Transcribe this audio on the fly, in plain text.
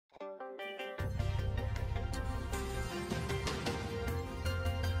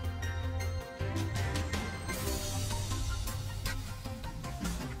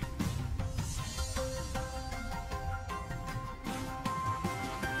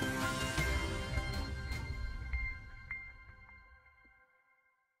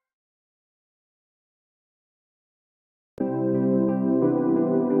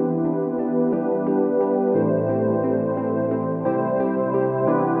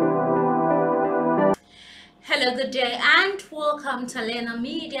Hello, good day, and welcome to Lena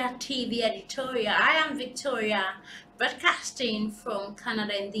Media TV editorial. I am Victoria, broadcasting from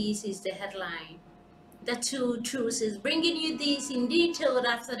Canada, and this is the headline. The Two Truces, bringing you this in detail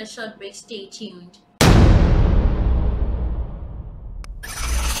after the short break. Stay tuned.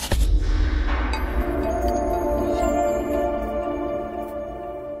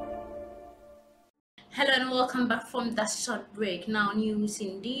 Hello and welcome back from that short break. Now news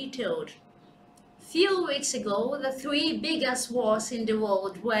in detail. Few weeks ago, the three biggest wars in the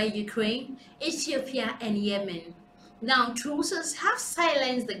world were Ukraine, Ethiopia, and Yemen. Now, truces have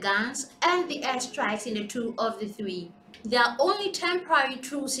silenced the guns and the airstrikes in the two of the three. There are only temporary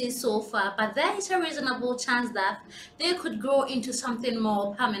truces so far, but there is a reasonable chance that they could grow into something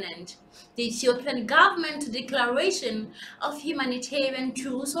more permanent. The Ethiopian government declaration of humanitarian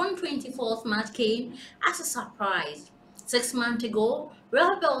truce on 24th March came as a surprise. 6 months ago,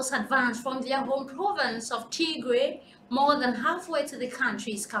 rebels advanced from their home province of Tigray more than halfway to the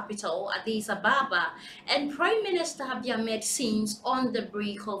country's capital, Addis Ababa, and Prime Minister Abiy Ahmed seems on the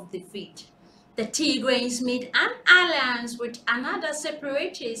brink of defeat. The Tigrays made an alliance with another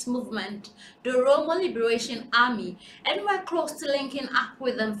separatist movement, the Oromo Liberation Army, and were close to linking up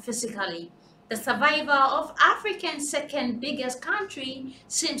with them physically. The survivor of Africa's second biggest country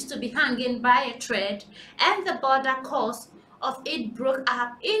seems to be hanging by a thread, and the border coast of it broke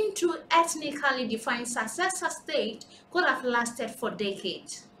up into ethnically defined successor state could have lasted for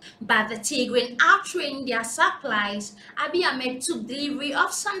decades. But the Tigrays outtrained their supplies. Abiy Ahmed took delivery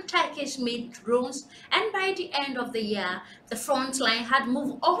of some Turkish-made drones, and by the end of the year, the front line had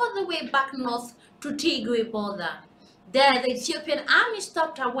moved all the way back north to Tigray border. There, the Ethiopian army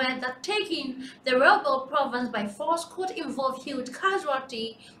stopped aware that taking the rebel province by force could involve huge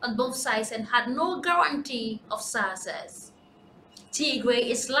casualty on both sides and had no guarantee of success. Tigray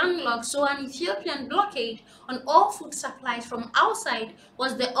is landlocked, so an Ethiopian blockade on all food supplies from outside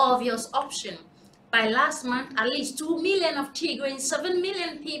was the obvious option. By last month, at least 2 million of Tigray's 7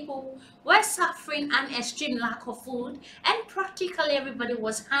 million people were suffering an extreme lack of food, and practically everybody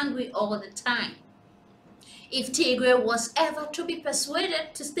was hungry all the time. If Tigray was ever to be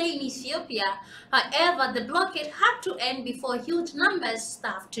persuaded to stay in Ethiopia, however, the blockade had to end before huge numbers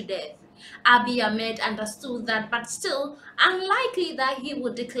starved to death. Abiy Ahmed understood that, but still unlikely that he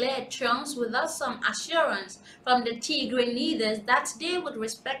would declare terms without some assurance from the Tigray leaders that they would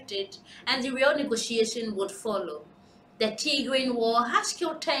respect it and the real negotiation would follow. The Tigray war has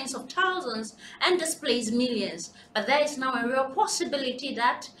killed tens of thousands and displaced millions, but there is now a real possibility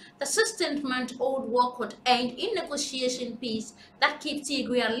that the 16-month-old war could end in negotiation peace that keeps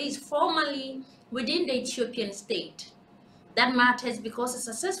Tigray at least formally within the Ethiopian state. That matters because a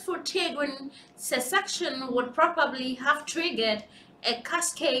successful Tigray secession would probably have triggered a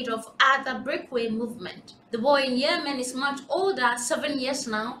cascade of other breakaway movement. The war in Yemen is much older, 7 years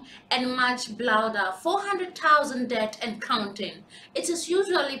now, and much louder, 400,000 dead and counting. It is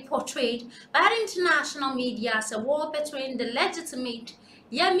usually portrayed by the international media as a war between the legitimate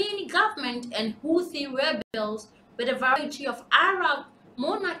Yemeni government and Houthi rebels, with a variety of Arab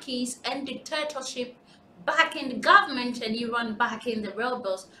monarchies and dictatorship backing the government and Iran backing the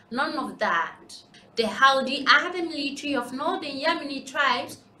rebels. None of that. The Houthi are the military of northern Yemeni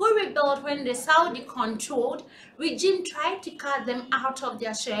tribes who rebelled when the Saudi-controlled regime tried to cut them out of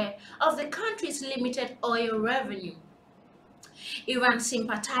their share of the country's limited oil revenue. Iran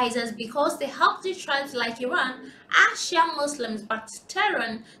sympathizes because the Houthi tribes like Iran are Shia Muslims, but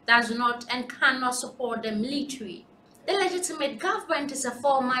Tehran does not and cannot support the military. The legitimate government is a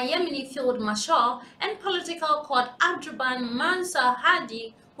former Yemeni field marshal and political court Abdurrahman Mansur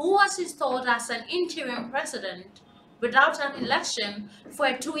Hadi, who was installed as an interim president without an election for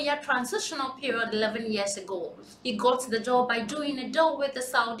a 2-year transitional period 11 years ago. He got the job by doing a deal with the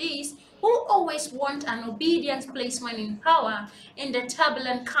Saudis, who always want an obedient placement in power in the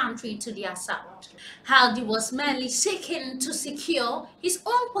turbulent country to their south. Hadi was merely seeking to secure his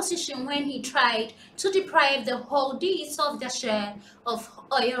own position when he tried to deprive the Houthis of their share of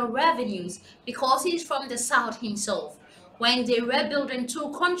oil revenues because he is from the south himself. When they rebelled and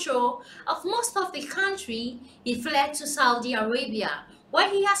took control of most of the country, he fled to Saudi Arabia, where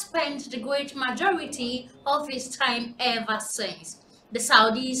he has spent the great majority of his time ever since. The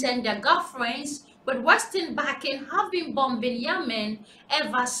Saudis and their girlfriends with Western backing have been bombing Yemen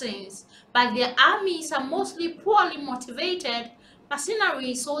ever since, but their armies are mostly poorly motivated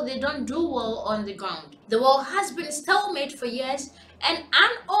mercenaries, so they don't do well on the ground. The war has been stalemate for years, and an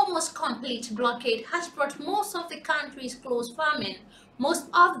almost complete blockade has brought most of the country's close famine. Most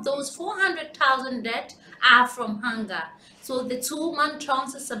of those 400,000 dead are from hunger, so the 2-month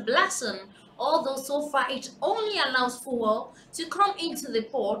chance is a blessing Although so far it only allows fuel to come into the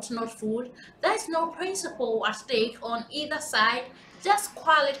port, not food, there is no principle at stake on either side, just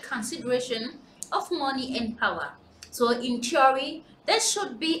quiet consideration of money and power. So in theory, they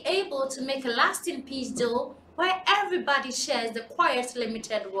should be able to make a lasting peace deal where everybody shares the quiet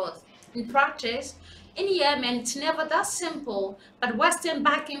limited worth. In practice, in Yemen, it's never that simple, but Western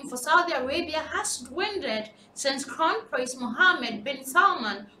backing for Saudi Arabia has dwindled since Crown Prince Mohammed bin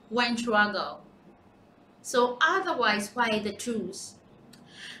Salman went rogue. So otherwise, why the truce?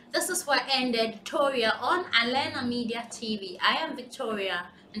 This is where I ended Victoria on Alena Media TV. I am Victoria,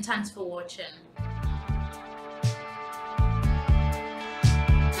 and thanks for watching.